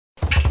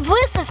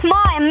This is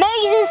my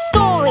amazing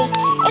story.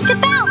 It's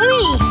about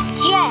me,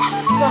 Jeff,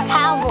 the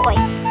cowboy.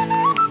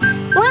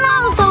 When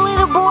I was a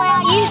little boy, I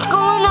used to go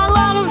on a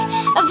lot of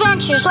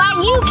adventures like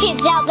you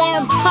kids out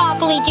there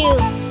probably do.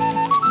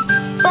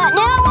 But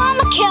now I'm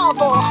a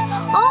cowboy.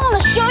 I want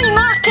to show you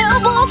my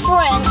cowboy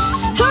friends.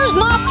 Here's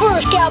my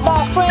first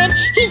cowboy friend.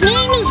 His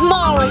name is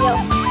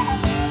Mario.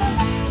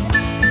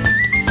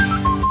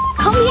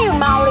 Come here,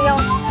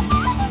 Mario.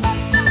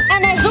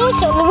 And there's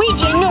also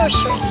Luigi in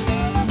nursery.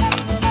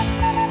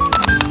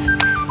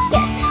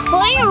 Yes,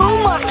 well, here are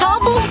all my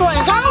cowboy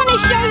friends. I'm going to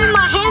show you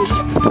my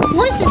hamster.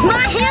 This is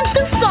my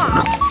hamster,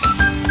 Bob.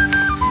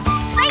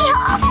 Say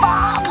hi,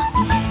 Bob.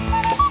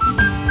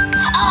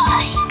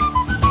 Hi.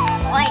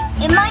 Wait,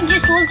 it might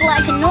just look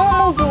like a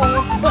normal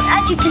door, but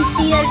as you can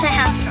see, there's a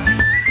hamster.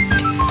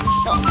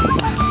 So,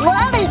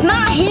 well, there's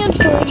my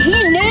hamster, and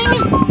his name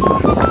is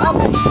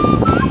Bob.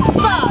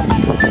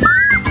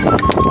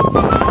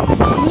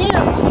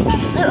 Yeah,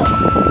 so,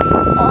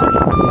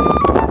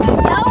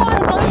 now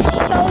I'm going to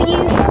show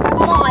you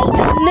my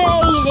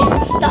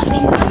amazing stuff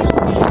in my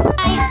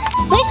life.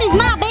 This is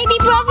my baby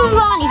brother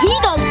Ronnie. He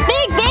does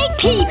big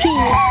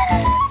pee-pees.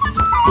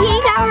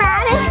 You go,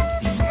 Ronnie?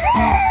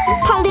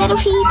 A little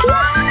pee-pee.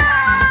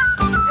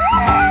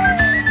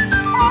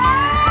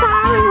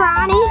 Sorry,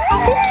 Ronnie. I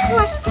think I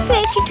must have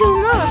fed you too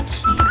much.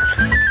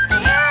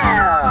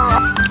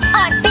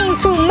 I've been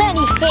through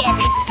many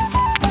fits.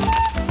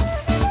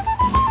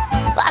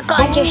 Like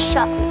I just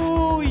shot.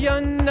 Oh,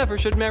 you never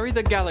should marry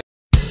the galaxy.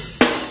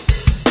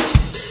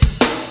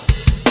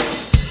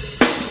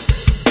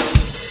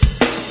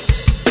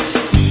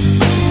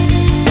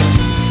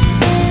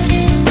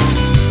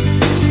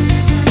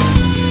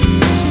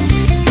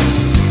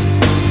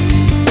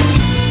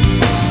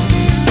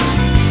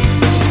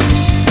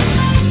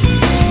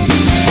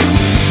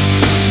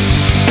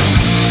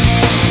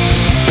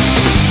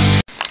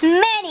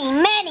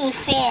 Many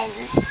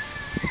fins.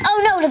 Oh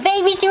no, the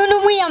baby's doing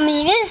a wee on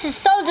me. This is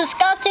so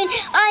disgusting.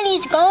 I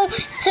need to go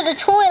to the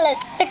toilet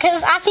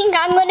because I think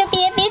I'm gonna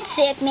be a bit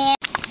sick, man.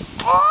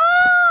 Oh,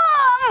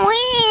 I'm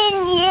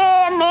weeing,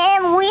 yeah,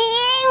 man. Weeing.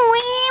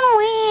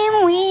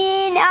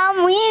 I'm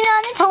weeing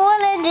on the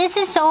toilet. This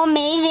is so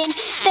amazing.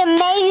 The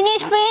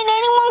amazingest thing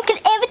anyone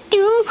could ever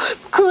do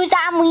because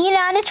I'm weeing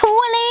on the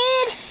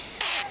toilet.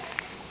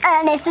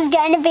 And this is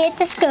gonna be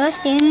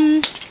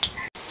disgusting.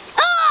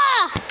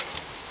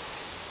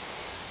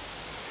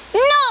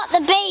 The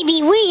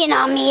baby weeing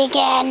on me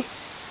again.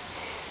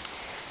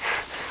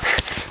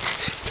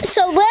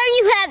 So there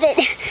you have it.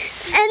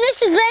 And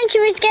this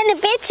adventure is getting a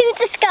bit too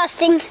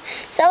disgusting.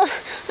 So I'm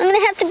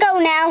gonna have to go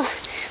now.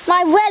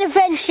 My wet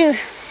adventure.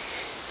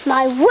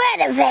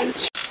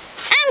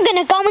 I'm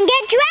gonna go and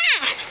get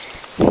dry.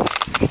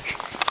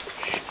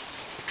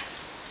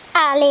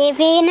 I live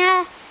in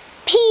a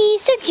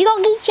piece of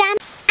joggy jam.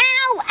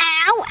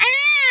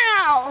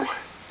 Ow.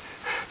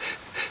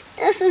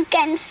 This is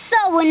getting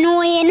so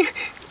annoying.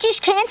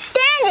 Just can't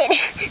stand it.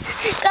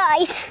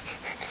 Guys,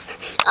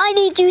 I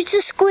need you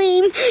to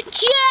scream,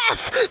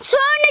 Jeff,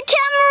 turn the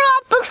camera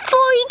up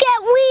before you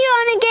get wee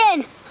on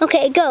again.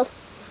 Okay, go.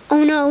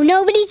 Oh no,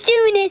 nobody's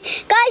doing it.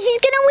 Guys, he's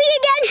gonna wee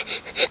again.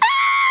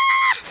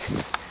 Ah!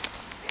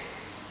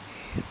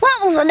 That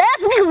was an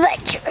epic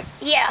adventure.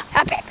 Yeah,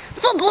 epic.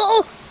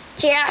 Football,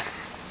 Jeff,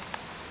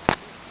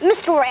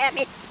 Mr.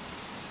 Rabbit,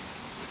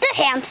 the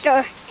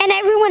hamster, and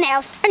everyone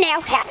else are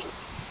now happy.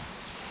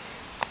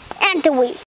 And the wee.